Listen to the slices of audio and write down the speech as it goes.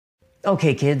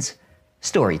Okay, kids,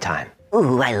 story time.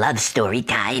 Ooh, I love story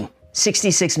time.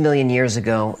 66 million years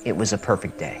ago, it was a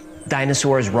perfect day.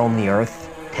 Dinosaurs roamed the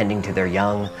earth, tending to their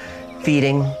young,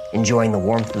 feeding, enjoying the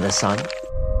warmth of the sun.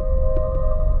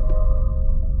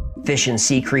 Fish and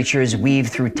sea creatures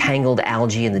weaved through tangled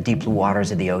algae in the deep blue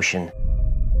waters of the ocean.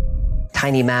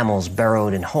 Tiny mammals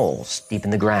burrowed in holes deep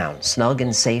in the ground, snug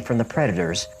and safe from the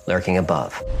predators lurking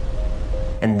above.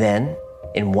 And then,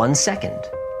 in 1 second,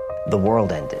 the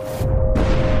world ended.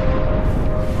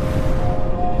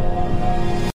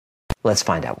 Let's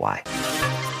find out why.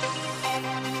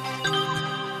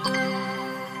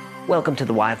 Welcome to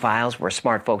the Y-Files, where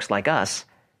smart folks like us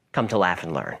come to laugh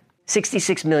and learn.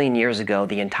 66 million years ago,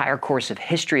 the entire course of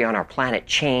history on our planet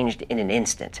changed in an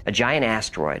instant. A giant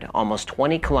asteroid, almost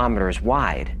 20 kilometers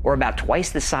wide, or about twice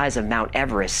the size of Mount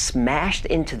Everest, smashed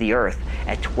into the Earth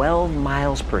at 12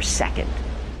 miles per second.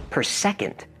 Per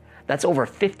second. That's over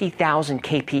 50,000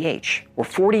 kph, or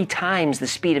 40 times the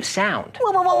speed of sound.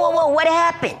 Whoa, what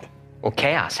happened? Well,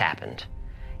 chaos happened.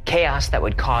 Chaos that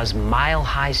would cause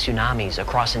mile-high tsunamis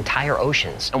across entire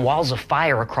oceans and walls of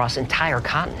fire across entire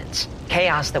continents.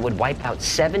 Chaos that would wipe out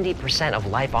 70% of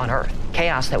life on Earth.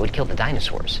 Chaos that would kill the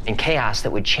dinosaurs. And chaos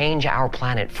that would change our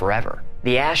planet forever.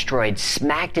 The asteroid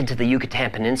smacked into the Yucatan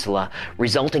Peninsula,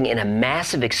 resulting in a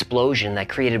massive explosion that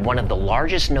created one of the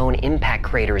largest known impact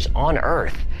craters on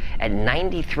Earth at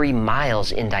 93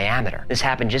 miles in diameter. This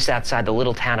happened just outside the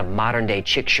little town of modern-day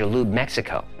Chicxulub,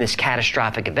 Mexico. This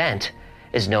catastrophic event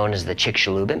is known as the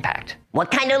Chicxulub impact. What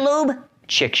kind of lube?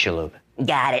 Chicxulub.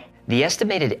 Got it. The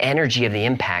estimated energy of the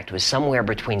impact was somewhere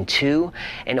between 2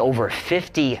 and over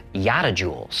 50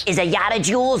 yattajoules. Is a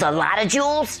yattajoules a lot of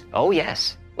joules? Oh,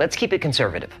 yes. Let's keep it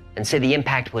conservative and say the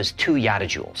impact was 2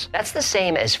 yattajoules. That's the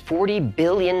same as 40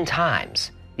 billion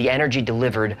times the energy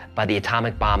delivered by the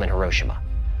atomic bomb in Hiroshima.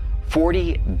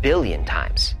 40 billion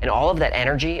times. And all of that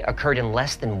energy occurred in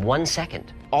less than 1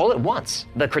 second. All at once.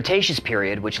 The Cretaceous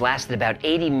period, which lasted about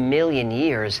 80 million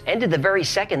years, ended the very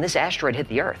second this asteroid hit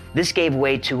the Earth. This gave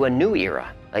way to a new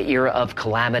era. An era of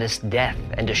calamitous death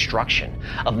and destruction,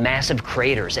 of massive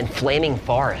craters and flaming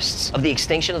forests, of the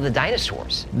extinction of the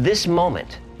dinosaurs. This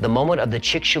moment, the moment of the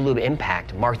Chicxulub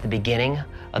impact, marked the beginning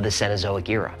of the Cenozoic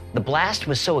era. The blast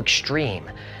was so extreme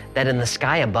that in the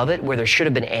sky above it, where there should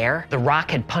have been air, the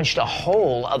rock had punched a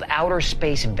hole of outer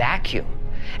space vacuum.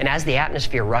 And as the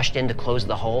atmosphere rushed in to close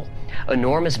the hole,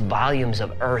 enormous volumes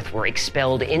of Earth were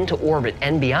expelled into orbit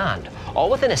and beyond, all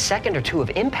within a second or two of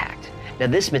impact. Now,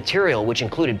 this material, which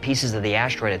included pieces of the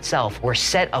asteroid itself, were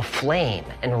set aflame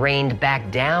and rained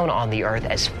back down on the Earth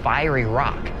as fiery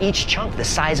rock, each chunk the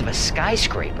size of a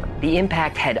skyscraper. The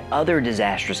impact had other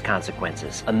disastrous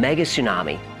consequences. A mega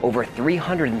tsunami, over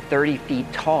 330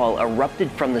 feet tall,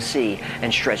 erupted from the sea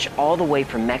and stretched all the way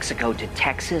from Mexico to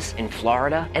Texas and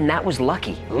Florida, and that was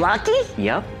lucky. Lucky?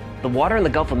 Yep. The water in the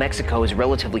Gulf of Mexico is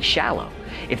relatively shallow.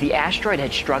 If the asteroid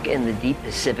had struck in the deep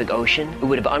Pacific Ocean, it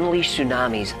would have unleashed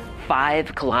tsunamis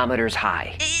 5 kilometers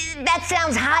high. That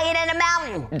sounds higher than a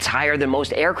mountain. It's higher than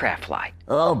most aircraft fly.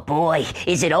 Oh boy,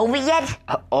 is it over yet?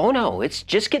 Oh no, it's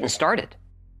just getting started.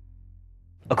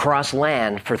 Across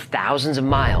land for thousands of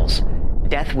miles,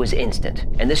 death was instant,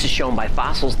 and this is shown by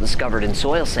fossils discovered in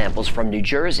soil samples from New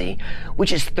Jersey,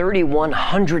 which is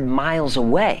 3,100 miles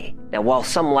away. Now, while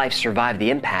some life survived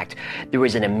the impact, there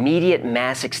was an immediate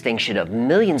mass extinction of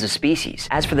millions of species.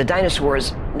 As for the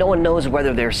dinosaurs, no one knows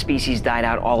whether their species died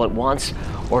out all at once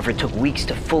or if it took weeks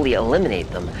to fully eliminate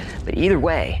them. But either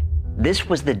way, this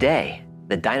was the day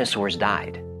the dinosaurs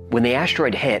died. When the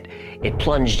asteroid hit, it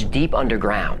plunged deep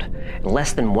underground. And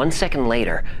less than 1 second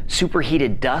later,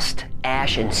 superheated dust,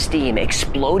 ash, and steam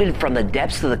exploded from the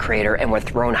depths of the crater and were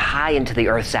thrown high into the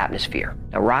Earth's atmosphere.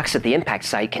 Now, rocks at the impact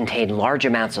site contained large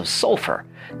amounts of sulfur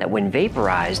that, when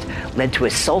vaporized, led to a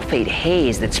sulfate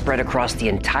haze that spread across the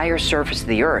entire surface of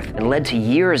the Earth and led to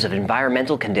years of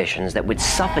environmental conditions that would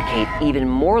suffocate even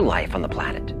more life on the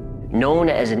planet. Known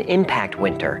as an impact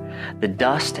winter, the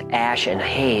dust, ash, and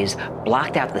haze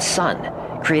blocked out the sun,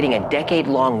 creating a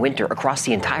decade-long winter across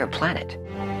the entire planet.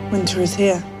 Winter is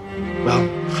here. Well,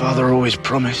 Father always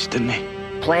promised, didn't he?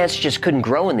 Plants just couldn't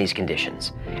grow in these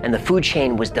conditions, and the food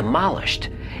chain was demolished.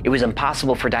 It was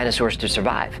impossible for dinosaurs to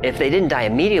survive. If they didn't die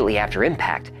immediately after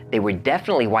impact, they were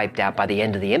definitely wiped out by the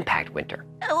end of the impact winter.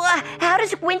 How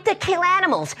does winter kill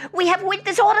animals? We have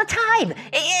winters all the time,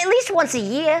 at least once a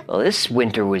year. Well, this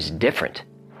winter was different.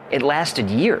 It lasted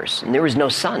years, and there was no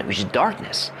sun. It was just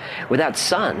darkness. Without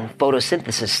sun,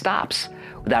 photosynthesis stops.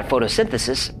 Without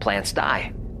photosynthesis, plants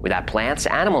die. Without plants,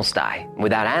 animals die.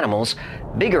 Without animals,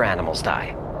 bigger animals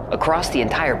die. Across the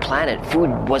entire planet, food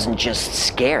wasn't just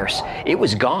scarce, it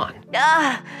was gone.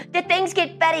 Did things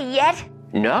get better yet?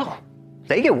 No,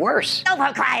 they get worse. Oh,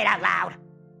 for crying out loud.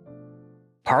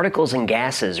 Particles and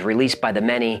gases released by the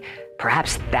many,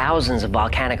 perhaps thousands of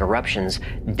volcanic eruptions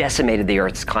decimated the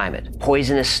Earth's climate.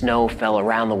 Poisonous snow fell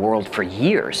around the world for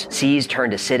years. Seas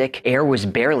turned acidic, air was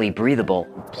barely breathable.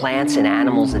 Plants and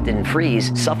animals that didn't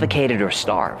freeze suffocated or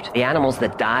starved. The animals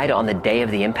that died on the day of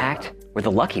the impact were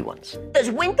the lucky ones. Does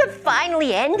winter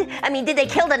finally end? I mean, did they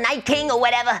kill the Night King or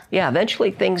whatever? Yeah,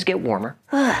 eventually things get warmer.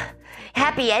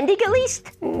 Happy ending at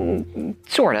least?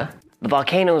 Sorta. The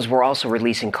volcanoes were also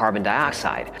releasing carbon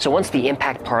dioxide, so once the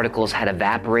impact particles had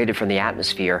evaporated from the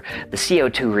atmosphere, the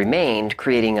CO2 remained,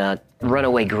 creating a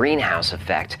runaway greenhouse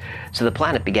effect, so the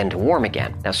planet began to warm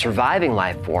again. Now, surviving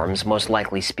life forms, most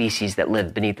likely species that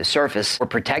lived beneath the surface, were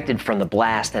protected from the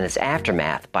blast and its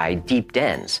aftermath by deep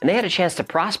dens, and they had a chance to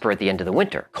prosper at the end of the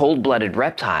winter. Cold-blooded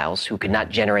reptiles, who could not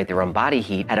generate their own body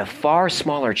heat, had a far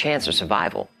smaller chance of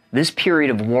survival. This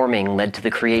period of warming led to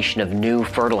the creation of new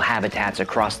fertile habitats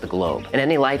across the globe, and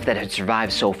any life that had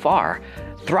survived so far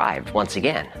thrived once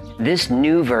again. This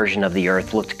new version of the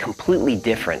Earth looked completely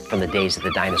different from the days of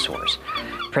the dinosaurs.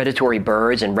 Predatory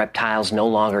birds and reptiles no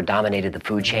longer dominated the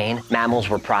food chain. Mammals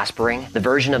were prospering. The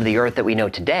version of the Earth that we know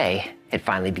today had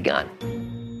finally begun.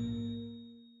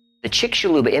 The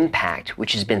Chicxulub impact,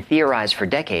 which has been theorized for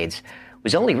decades,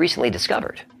 was only recently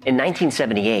discovered. In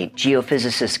 1978,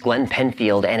 geophysicists Glenn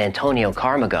Penfield and Antonio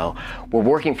Carmago were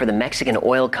working for the Mexican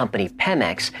oil company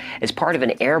Pemex as part of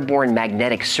an airborne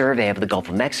magnetic survey of the Gulf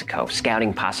of Mexico,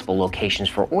 scouting possible locations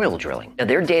for oil drilling. Now,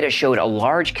 their data showed a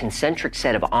large concentric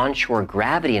set of onshore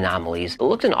gravity anomalies that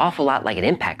looked an awful lot like an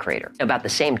impact crater. About the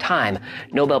same time,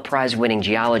 Nobel Prize-winning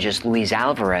geologist Luis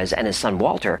Alvarez and his son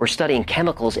Walter were studying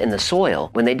chemicals in the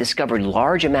soil when they discovered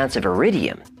large amounts of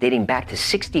iridium dating back to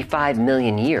 65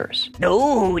 million years.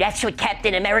 No, that's what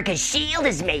Captain America's shield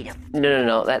is made of.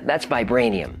 No, that's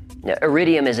vibranium. Now,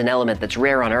 iridium is an element that's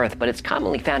rare on Earth, but it's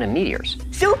commonly found in meteors.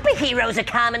 Superheroes are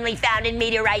commonly found in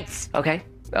meteorites. Okay,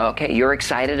 you're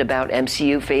excited about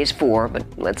MCU Phase 4, but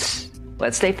let's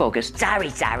stay focused.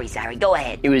 Sorry. Go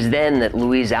ahead. It was then that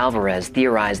Luis Alvarez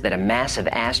theorized that a massive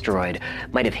asteroid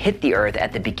might have hit the Earth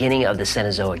at the beginning of the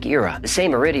Cenozoic era. The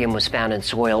same iridium was found in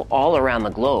soil all around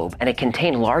the globe, and it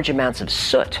contained large amounts of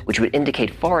soot, which would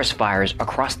indicate forest fires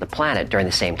across the planet during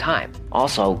the same time.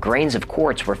 Also, grains of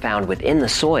quartz were found within the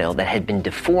soil that had been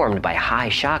deformed by high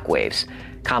shock waves,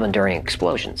 common during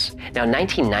explosions. Now, in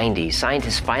 1990,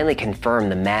 scientists finally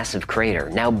confirmed the massive crater,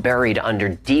 now buried under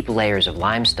deep layers of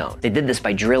limestone. They did this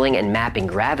by drilling and mapping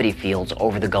gravity fields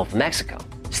over the Gulf of Mexico.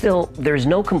 Still, there's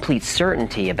no complete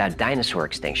certainty about dinosaur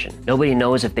extinction. Nobody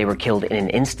knows if they were killed in an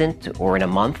instant, or in a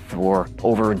month, or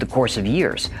over the course of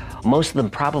years. Most of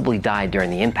them probably died during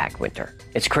the impact winter.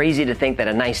 It's crazy to think that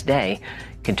a nice day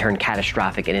can turn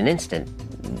catastrophic in an instant,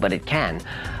 but it can.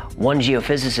 One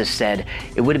geophysicist said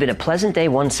it would have been a pleasant day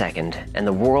one second, and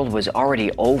the world was already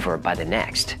over by the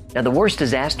next. Now, the worst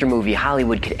disaster movie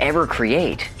Hollywood could ever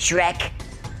create, Shrek,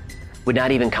 would not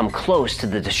even come close to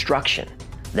the destruction,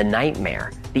 the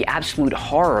nightmare, the absolute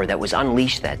horror that was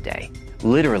unleashed that day,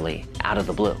 literally out of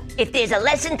the blue. if there's a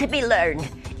lesson to be learned,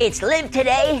 it's live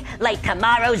today like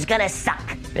tomorrow's gonna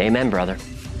suck. Amen, brother.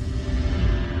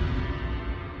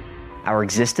 Our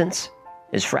existence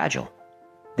is fragile.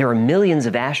 There are millions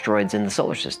of asteroids in the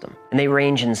solar system, and they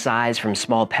range in size from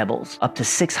small pebbles up to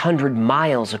 600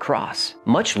 miles across,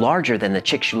 much larger than the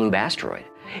Chicxulub asteroid.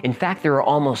 In fact, there are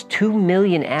almost 2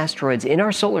 million asteroids in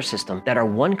our solar system that are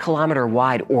 1 kilometer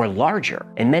wide or larger,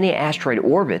 and many asteroid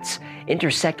orbits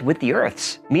intersect with the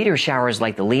Earth's. Meteor showers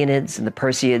like the Leonids and the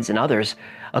Perseids and others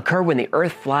occur when the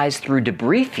Earth flies through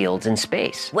debris fields in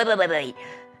space. Wait.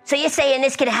 So you're saying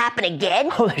this could happen again?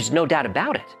 Oh, there's no doubt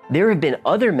about it. There have been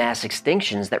other mass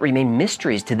extinctions that remain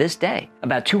mysteries to this day.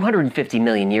 About 250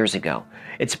 million years ago,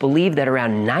 it's believed that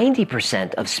around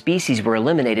 90% of species were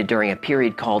eliminated during a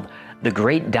period called the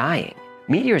Great Dying.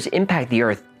 Meteors impact the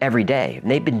Earth every day, and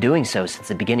they've been doing so since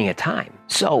the beginning of time.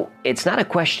 So it's not a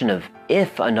question of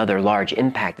if another large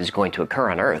impact is going to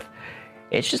occur on Earth.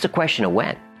 It's just a question of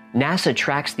when. NASA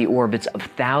tracks the orbits of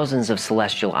thousands of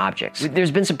celestial objects.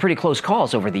 There's been some pretty close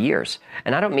calls over the years.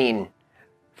 And I don't mean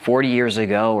 40 years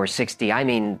ago or 60, I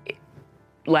mean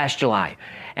last July.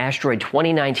 Asteroid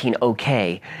 2019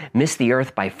 OK missed the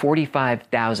Earth by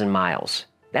 45,000 miles.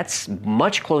 That's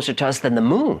much closer to us than the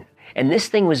moon. And this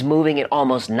thing was moving at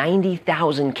almost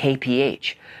 90,000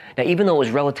 kph. Now, even though it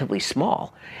was relatively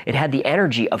small, it had the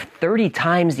energy of 30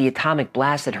 times the atomic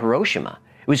blast at Hiroshima.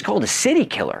 It was called a city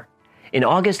killer. In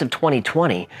August of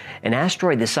 2020, an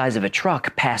asteroid the size of a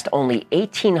truck passed only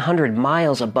 1,800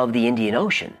 miles above the Indian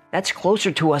Ocean. That's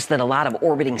closer to us than a lot of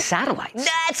orbiting satellites.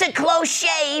 That's a close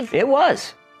shave. It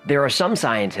was. There are some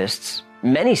scientists,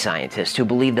 many scientists, who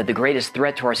believe that the greatest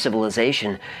threat to our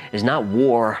civilization is not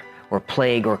war or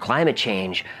plague or climate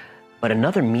change, but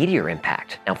another meteor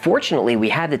impact. Now, fortunately, we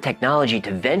have the technology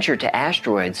to venture to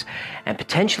asteroids and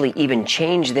potentially even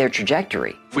change their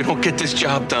trajectory. If we don't get this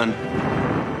job done,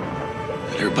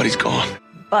 then everybody's gone.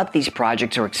 But these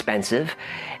projects are expensive,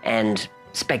 and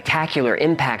spectacular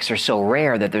impacts are so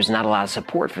rare that there's not a lot of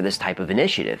support for this type of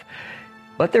initiative.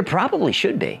 But there probably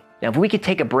should be. Now, if we could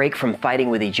take a break from fighting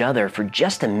with each other for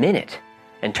just a minute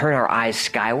and turn our eyes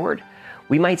skyward,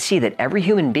 we might see that every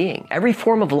human being, every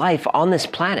form of life on this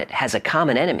planet has a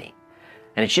common enemy.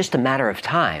 And it's just a matter of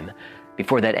time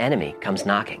before that enemy comes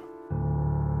knocking.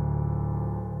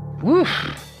 Woo!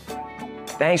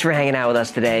 Thanks for hanging out with us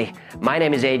today. My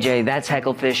name is AJ, that's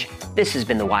Hecklefish. This has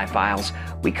been the Y-Files.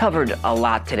 We covered a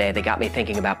lot today that got me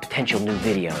thinking about potential new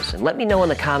videos. And let me know in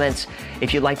the comments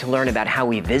if you'd like to learn about how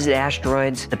we visit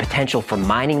asteroids, the potential for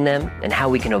mining them, and how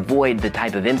we can avoid the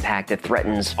type of impact that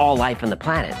threatens all life on the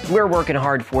planet. We're working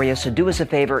hard for you, so do us a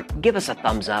favor, give us a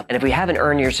thumbs up. And if we haven't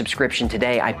earned your subscription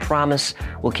today, I promise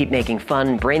we'll keep making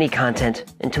fun, brainy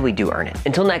content until we do earn it.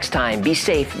 Until next time, be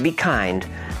safe, be kind,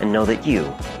 and know that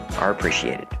you are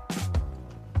appreciated.